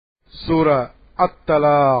சூரா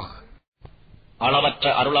அத்தலாக். அளவற்ற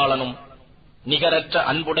அருளாளனும் நிகரற்ற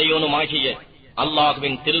அன்புடையோனுமாகிய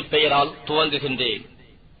அல்லாஹ்வின் திருப்பெயரால் துவங்குகின்றேன்.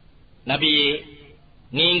 நபியே,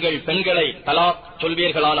 நீங்கள் பெண்களை தலாக்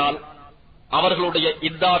சொல்வீர்களானால் அவர்களுடைய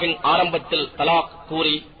இத்தாவின் ஆரம்பத்தில் தலாக்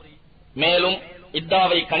கூறி மேலும்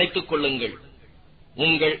இத்தாவை கணித்துக் கொள்ளுங்கள்.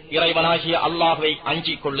 உங்கள் இறைவனாகிய அல்லாஹ்வை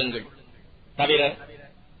அஞ்சிக் கொள்ளுங்கள். தவிர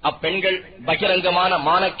அப்பெண்கள் பகிரங்கமான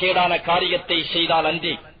மானக்கேடான காரியத்தை செய்தால்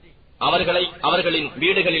அன்றி அவர்களை அவர்களின்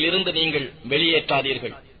வீடுகளில் இருந்து நீங்கள்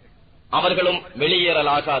வெளியேற்றாதீர்கள். அவர்களும்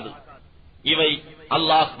வெளியேறலாகாது. இவை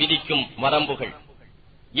அல்லாஹ் விதிக்கும் வரம்புகள்.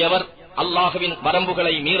 எவர் அல்லாஹ்வின்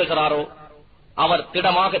வரம்புகளை மீறுகிறாரோ அவர்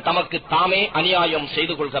திடமாக தமக்கு தாமே அநியாயம்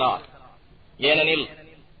செய்து கொள்கிறார். ஏனெனில்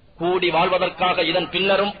கூடி வாழ்வதற்காக இதன்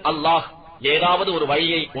பின்னரும் அல்லாஹ் ஏதாவது ஒரு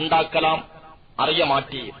வழியை உண்டாக்கலாம், அறிய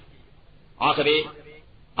மாட்டீர். ஆகவே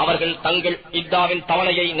அவர்கள் தங்கள் இத்தாவின்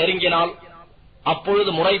தவணையை நெருங்கினால்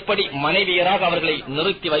அப்பொழுது முறைப்படி மனைவியராக அவர்களை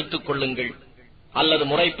நிறுத்தி வைத்துக் கொள்ளுங்கள், அல்லது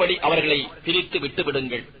முறைப்படி அவர்களை பிரித்து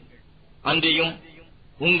விட்டுவிடுங்கள். அன்றியும்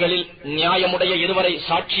உங்களில் நியாயமுடைய இருவரை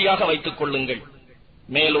சாட்சியாக வைத்துக் கொள்ளுங்கள்.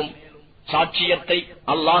 மேலும் சாட்சியத்தை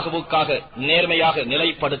அல்லாஹுவுக்காக நேர்மையாக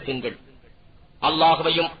நிலைப்படுத்துங்கள்.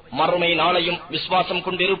 அல்லாஹுவையும் மறுமை நாளையும் விசுவாசம்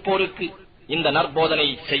கொண்டிருப்போருக்கு இந்த நற்போதனை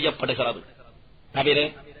செய்யப்படுகிறது. தவிர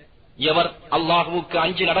எவர் அல்லாஹுவுக்கு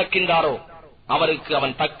அஞ்சி நடக்கின்றாரோ அவருக்கு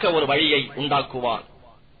அவன் தக்க ஒரு வழியை உண்டாக்குவான்.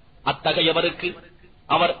 அத்தகையவருக்கு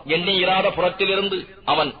அவர் எண்ணியிராத புறத்திலிருந்து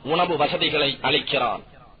அவன் உணவு வசதிகளை அளிக்கிறான்.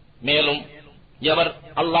 மேலும் எவர்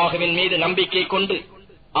அல்லாஹுவின் மீது நம்பிக்கை கொண்டு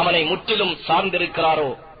அவனை முற்றிலும் சார்ந்திருக்கிறாரோ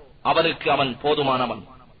அவருக்கு அவன் போதுமானவன்.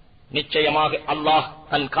 நிச்சயமாக அல்லாஹ்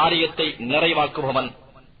தன் காரியத்தை நிறைவாக்குபவன்.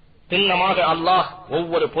 திண்ணமாக அல்லாஹ்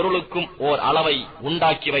ஒவ்வொரு பொருளுக்கும் ஓர் அளவை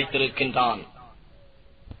உண்டாக்கி வைத்திருக்கின்றான்.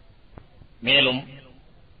 மேலும்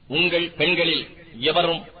உங்கள் பெண்களில்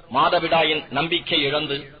எவரும் மாதவிடாயின் நம்பிக்கை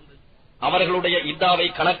இழந்து அவர்களுடைய இத்தாவை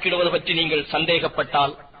கணக்கிடுவது பற்றி நீங்கள்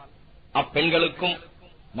சந்தேகப்பட்டால் அப்பெண்களுக்கும்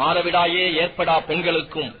மாதவிடாயே ஏற்படா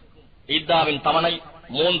பெண்களுக்கும் இத்தாவின் தவணை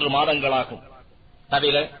 3 மாதங்களாகும்.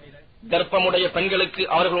 தவிர கர்ப்பமுடைய பெண்களுக்கு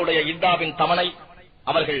அவர்களுடைய இத்தாவின் தவணை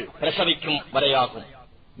அவர்கள் பிரசவிக்கும் வரையாகும்.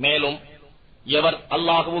 மேலும் எவர்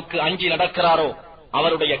அல்லாஹுவுக்கு அஞ்சி நடக்கிறாரோ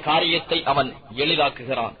அவருடைய காரியத்தை அவன்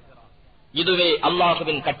எளிதாக்குகிறான். இதுவே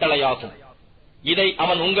அல்லாஹுவின் கட்டளையாகும். இதை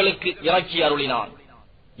அவன் உங்களுக்கு இறக்கி அருளினான்.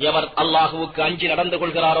 எவர் அல்லாஹுவுக்கு அஞ்சி நடந்து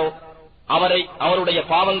கொள்கிறாரோ அவரை அவருடைய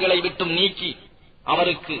பாவங்களை விட்டும் நீக்கி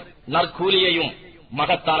அவருக்கு நற்கூலியையும்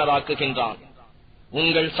மகத்தானதாக்குகின்றான்.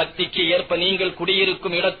 உங்கள் சக்திக்கு ஏற்ப நீங்கள்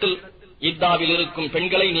குடியிருக்கும் இடத்தில் இத்தாவில் இருக்கும்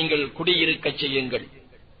பெண்களை நீங்கள் குடியிருக்கச் செய்யுங்கள்.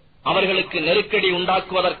 அவர்களுக்கு நெருக்கடி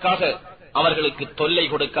உண்டாக்குவதற்காக அவர்களுக்கு தொல்லை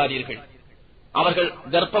கொடுக்காதீர்கள். அவர்கள்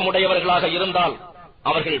கர்ப்பமுடையவர்களாக இருந்தால்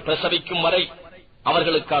அவர்கள் பிரசவிக்கும் வரை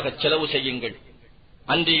அவர்களுக்காக செலவு செய்யுங்கள்.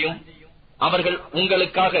 அன்றியும் அவர்கள்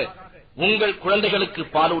உங்களுக்காக உங்கள் குழந்தைகளுக்கு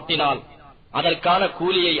பாலூட்டினால் அதற்கான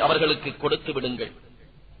கூலியை அவர்களுக்கு கொடுத்து விடுங்கள்.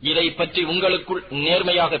 இதை பற்றி உங்களுக்குள்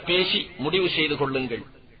நேர்மையாக பேசி முடிவு செய்து கொள்ளுங்கள்.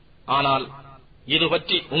 ஆனால் இது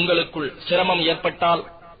பற்றி உங்களுக்குள் சிரமம் ஏற்பட்டால்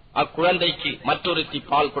அக்குழந்தைக்கு மற்றொருத்தி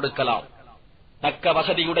பால் கொடுக்கலாம். தக்க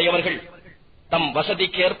வசதியுடையவர்கள் தம்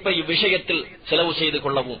வசதிக்கேற்ப இவ்விஷயத்தில் செலவு செய்து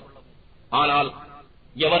கொள்ளவும். ஆனால்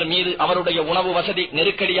எவர் மீது அவருடைய உணவு வசதி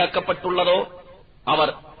நெருக்கடியாக்கப்பட்டுள்ளதோ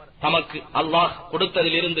அவர் தமக்கு அல்லாஹ்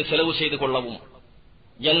கொடுத்ததிலிருந்து செலவு செய்து கொள்ளவும்.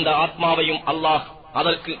 எந்த ஆத்மாவையும் அல்லாஹ்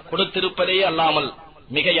அதற்கு கொடுத்திருப்பதே அல்லாமல்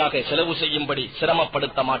மிகையாக செலவு செய்யும்படி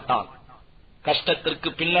சிரமப்படுத்த மாட்டான். கஷ்டத்திற்கு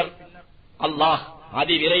பின்னர் அல்லாஹ்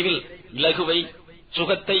அதிவிரைவில் இலகுவை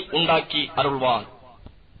சுகத்தை உண்டாக்கி அருள்வான்.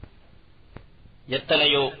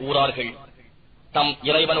 எத்தனையோ ஊரார்கள் தம்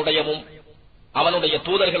இறைவனுடையவும் அவனுடைய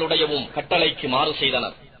தூதர்களுடையவும் கட்டளைக்கு மாறு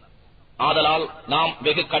செய்தனர். ஆதலால் நாம்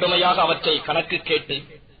வெகு கடுமையாக அவற்றை கணக்கு கேட்டு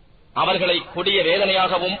அவர்களை கொடிய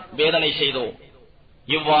வேதனையாகவும் வேதனை செய்தோம்.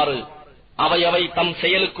 இவ்வாறு அவையவை தம்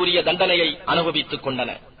செயலுக்குரிய தண்டனையை அனுபவித்துக் கொண்டன.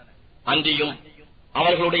 அன்றியும்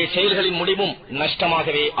அவர்களுடைய செயல்களின் முடிவும்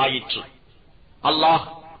நஷ்டமாகவே ஆயிற்று. அல்லாஹ்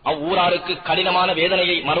அவ்வூராருக்கு கடினமான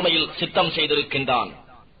வேதனையை மறுமையில் சித்தம் செய்திருக்கின்றான்.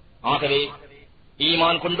 ஆகவே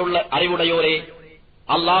ஈமான் கொண்டுள்ள அறிவுடையோரே,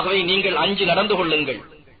 அல்லாஹ்வை நீங்கள் அஞ்சி நடந்து கொள்ளுங்கள்.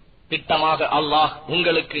 திட்டமாக அல்லாஹ்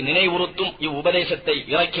உங்களுக்கு நினைவுறுத்தும் இவ்வுபதேசத்தை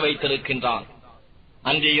இறக்கி வைத்திருக்கின்றான்.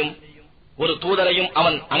 அன்றியும் ஒரு தூதரையும்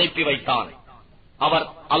அவன் அனுப்பி வைத்தான். அவர்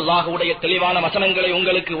அல்லாஹுடைய தெளிவான வசனங்களை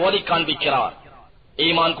உங்களுக்கு ஓதிக் காண்பிக்கிறார்.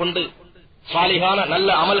 ஈமான் கொண்டு சாலிகான நல்ல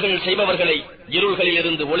அமல்கள் செய்பவர்களை இருள்களில்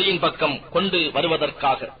இருந்து ஒளியின் பக்கம் கொண்டு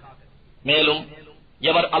வருவதற்காக. மேலும்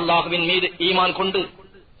எவர் அல்லாஹுவின் மீது ஈமான் கொண்டு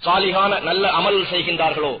சாலிகான நல்ல அமல்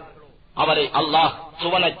செய்கின்றார்களோ அவரை அல்லாஹ்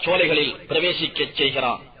சுவனச் சோலைகளில் பிரவேசிக்கச்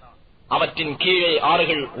செய்கிறான். அவற்றின் கீழே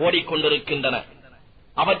ஆறுகள் ஓடிக்கொண்டிருக்கின்றன.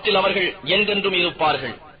 அவற்றில் அவர்கள் என்றென்றும்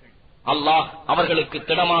இருப்பார்கள். அல்லாஹ் அவர்களுக்கு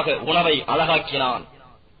திடமாக உணவை அழகாக்கினான்.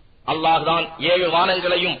 அல்லாஹ் தான் 7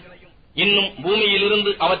 வானங்களையும் இன்னும்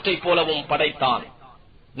பூமியிலிருந்து அவற்றைப் போலவும் படைத்தான்.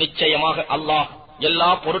 நிச்சயமாக அல்லாஹ் எல்லா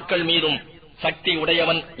பொருட்கள் மீதும் சக்தி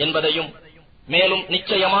உடையவன் என்பதையும், மேலும்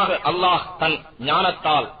நிச்சயமாக அல்லாஹ் தன்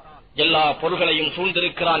ஞானத்தால் எல்லா பொருள்களையும்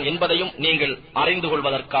சூழ்ந்திருக்கிறான் என்பதையும் நீங்கள் அறிந்து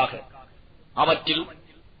கொள்வதற்காக அவற்றில்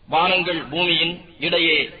வானங்கள் பூமியின்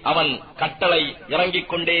இடையே அவன் கட்டளை இறங்கிக்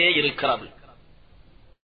கொண்டே இருக்கிறது.